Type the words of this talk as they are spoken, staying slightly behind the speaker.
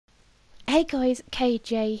Hey guys,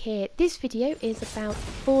 KJ here. This video is about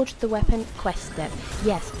Forge the Weapon quest step.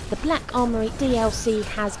 Yes, the Black Armoury DLC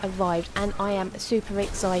has arrived and I am super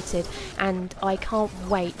excited and I can't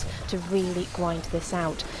wait to really grind this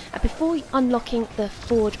out. Before unlocking the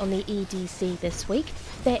Forge on the EDZ this week,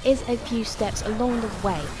 there is a few steps along the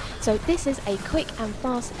way. So this is a quick and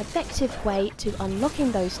fast, effective way to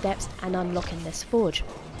unlocking those steps and unlocking this Forge.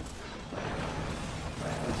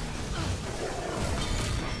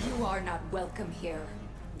 You are not welcome here,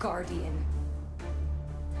 Guardian.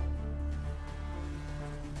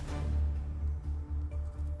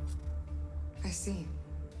 I see.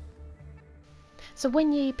 So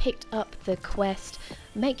when you picked up the quest,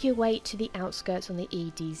 make your way to the outskirts on the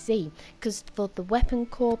EDZ, because for the weapon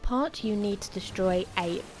core part you need to destroy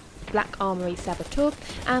a Black Armoury Saboteur,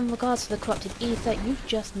 and in regards to the corrupted ether you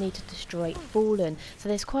just need to destroy Volundr. So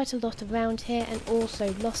there's quite a lot around here, and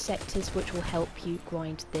also lost sectors which will help you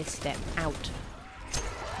grind this step out.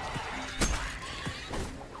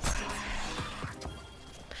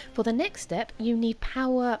 For the next step you need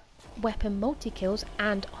power weapon multi-kills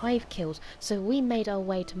and hive kills, so we made our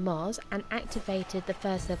way to Mars and activated the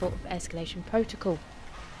first level of escalation protocol.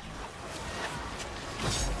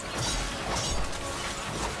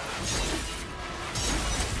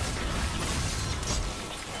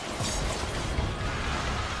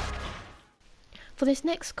 For this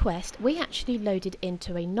next quest, we actually loaded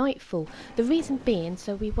into a nightfall. The reason being,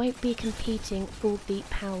 so we won't be competing for the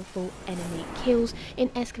powerful enemy kills in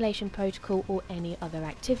escalation protocol or any other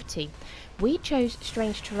activity. We chose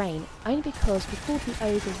strange terrain only because before the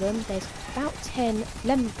overrun there's about 10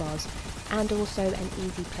 lemon bars and also an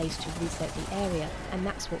easy place to reset the area, and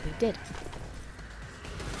that's what we did.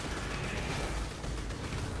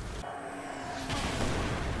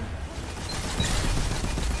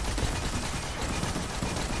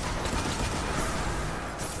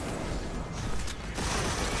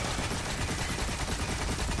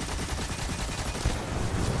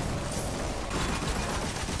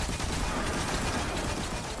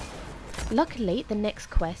 Luckily, the next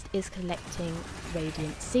quest is collecting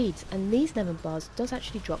radiant seeds, and these lemon bars does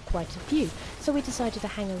actually drop quite a few, so we decided to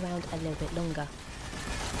hang around a little bit longer.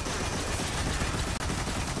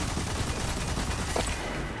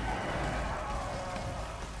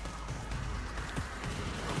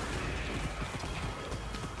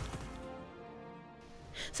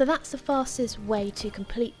 So that's the fastest way to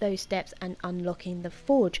complete those steps and unlocking the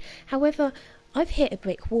Forge. However, I've hit a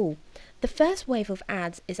brick wall. The first wave of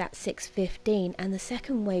ads is at 6:15 and the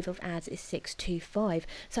second wave of ads is 6:25,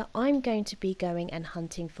 so I'm going to be going and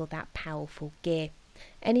hunting for that powerful gear.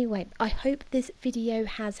 Anyway, I hope this video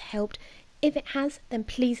has helped. If it has, then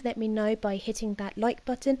please let me know by hitting that like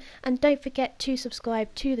button, and don't forget to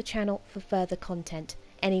subscribe to the channel for further content.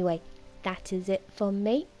 Anyway, that is it from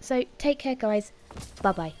me, so take care guys,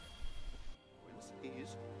 bye bye.